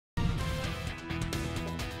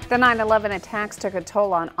The 9/11 attacks took a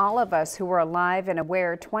toll on all of us who were alive and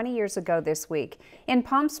aware 20 years ago this week. In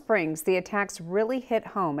Palm Springs, the attacks really hit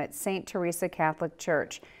home at St. Teresa Catholic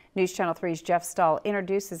Church. News Channel 3's Jeff Stahl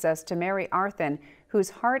introduces us to Mary Arthen, whose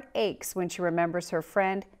heart aches when she remembers her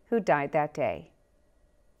friend who died that day.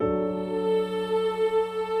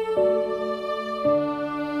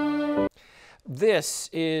 This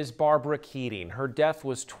is Barbara Keating. Her death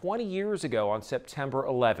was 20 years ago on September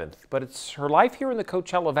 11th, but it's her life here in the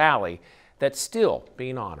Coachella Valley that's still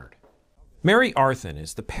being honored. Mary Arthen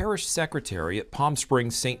is the parish secretary at Palm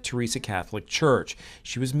Springs St. Teresa Catholic Church.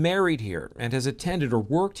 She was married here and has attended or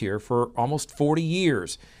worked here for almost 40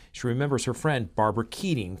 years. She remembers her friend Barbara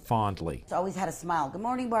Keating fondly. She always had a smile. Good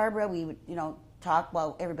morning, Barbara. We would, talk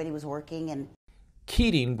while everybody was working. And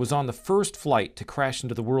Keating was on the first flight to crash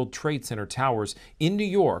into the World Trade Center towers in New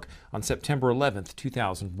York on September 11,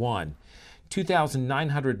 2001.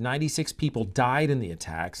 2,996 people died in the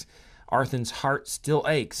attacks. Arthen's heart still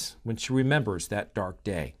aches when she remembers that dark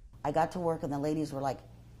day. I got to work and the ladies were like,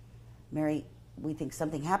 Mary, we think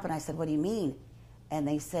something happened. I said, what do you mean? And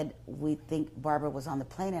they said, we think Barbara was on the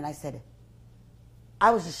plane. And I said,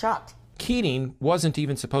 I was just shocked. Keating wasn't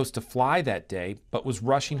even supposed to fly that day, but was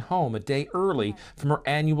rushing home a day early from her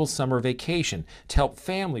annual summer vacation to help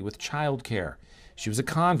family with childcare. She was a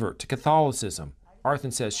convert to Catholicism.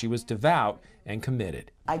 Arthen says she was devout and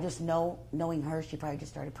committed. I just know, knowing her, she probably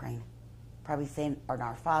just started praying. Probably saying an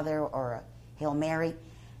Our Father or a Hail Mary.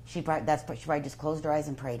 She probably just closed her eyes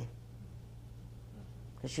and prayed.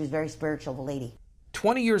 Because she was very spiritual, the lady.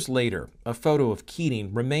 20 years later, a photo of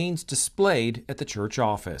Keating remains displayed at the church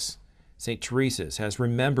office. St. Teresa's has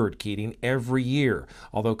remembered Keating every year,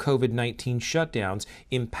 although COVID-19 shutdowns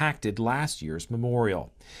impacted last year's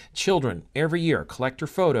memorial. Children every year collect her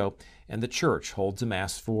photo, and the church holds a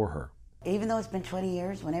mass for her. Even though it's been 20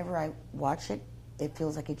 years, whenever I watch it, it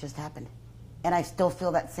feels like it just happened. And I still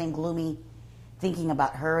feel that same gloomy thinking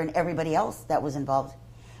about her and everybody else that was involved.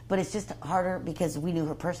 But it's just harder because we knew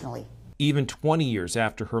her personally. Even 20 years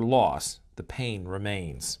after her loss, the pain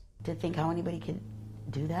remains. To think how anybody could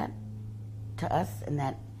do that to us, and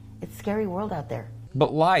that it's a scary world out there.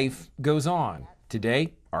 But life goes on.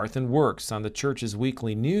 Today, Arthen works on the church's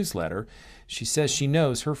weekly newsletter. She says she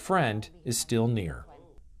knows her friend is still near.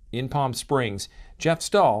 In Palm Springs, Jeff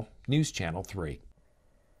Stahl, News Channel 3.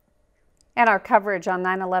 And our coverage on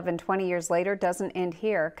 9/11 20 years later doesn't end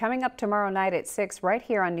here. Coming up tomorrow night at 6 right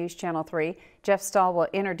here on News Channel 3, Jeff Stahl will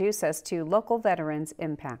introduce us to local veterans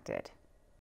impacted.